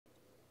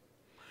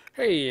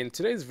Hey, in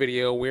today's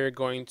video we're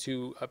going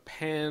to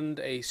append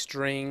a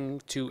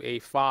string to a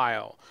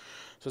file.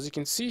 So as you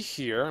can see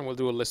here, and we'll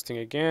do a listing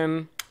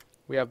again,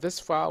 we have this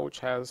file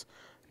which has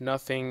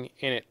nothing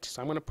in it.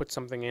 So I'm going to put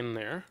something in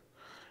there.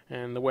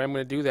 And the way I'm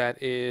going to do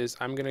that is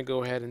I'm going to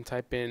go ahead and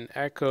type in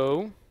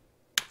echo,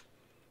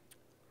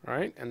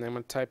 right? And then I'm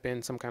going to type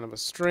in some kind of a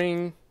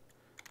string.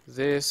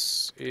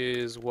 This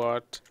is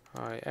what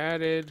I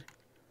added.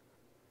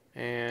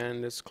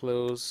 And let's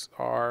close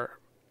our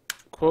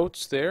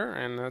quotes there,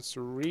 and let's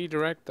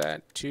redirect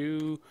that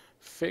to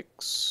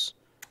fix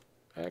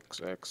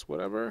xx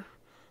whatever.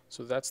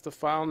 So that's the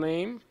file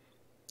name,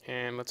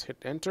 and let's hit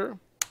enter.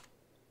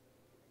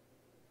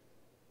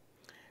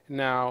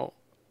 Now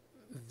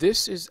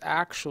this is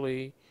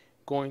actually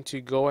going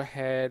to go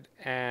ahead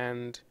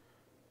and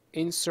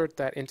insert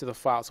that into the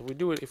file. So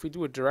if we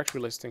do a directory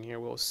listing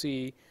here, we'll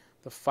see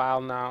the file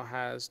now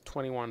has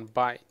 21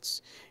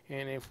 bytes,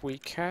 and if we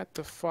cat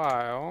the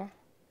file,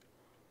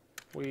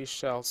 we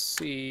shall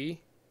see,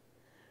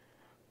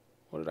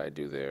 what did I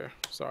do there?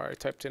 Sorry, I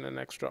typed in an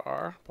extra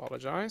R,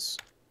 apologize.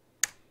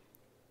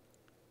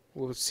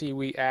 We'll see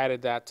we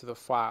added that to the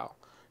file.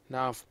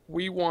 Now if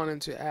we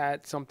wanted to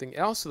add something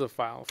else to the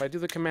file, if I do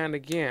the command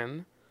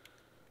again,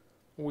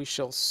 we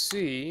shall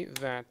see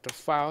that the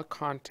file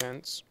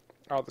contents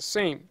are the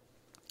same,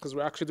 because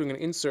we're actually doing an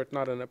insert,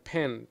 not an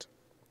append.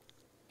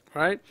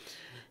 Right?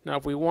 Now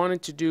if we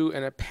wanted to do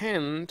an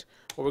append,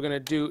 what we're going to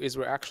do is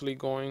we're actually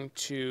going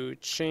to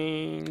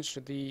change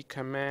the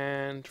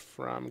command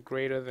from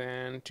greater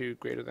than to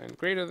greater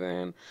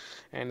than,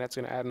 and that's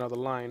going to add another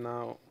line.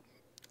 Now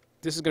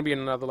this is going to be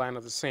another line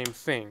of the same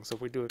thing, so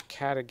if we do a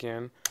cat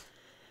again,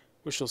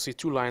 we shall see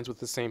two lines with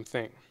the same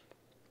thing.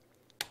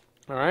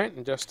 Alright,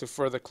 and just to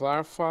further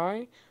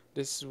clarify,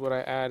 this is what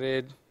I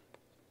added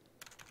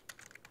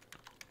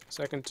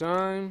second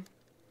time.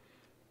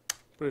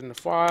 Put it in the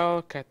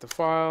file, cat the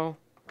file.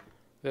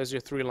 There's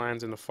your 3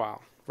 lines in the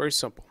file. Very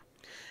simple.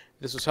 If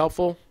this was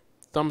helpful,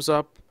 thumbs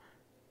up,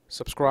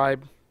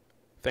 subscribe.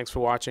 Thanks for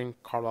watching.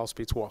 Carlisle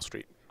Speaks Wall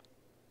Street.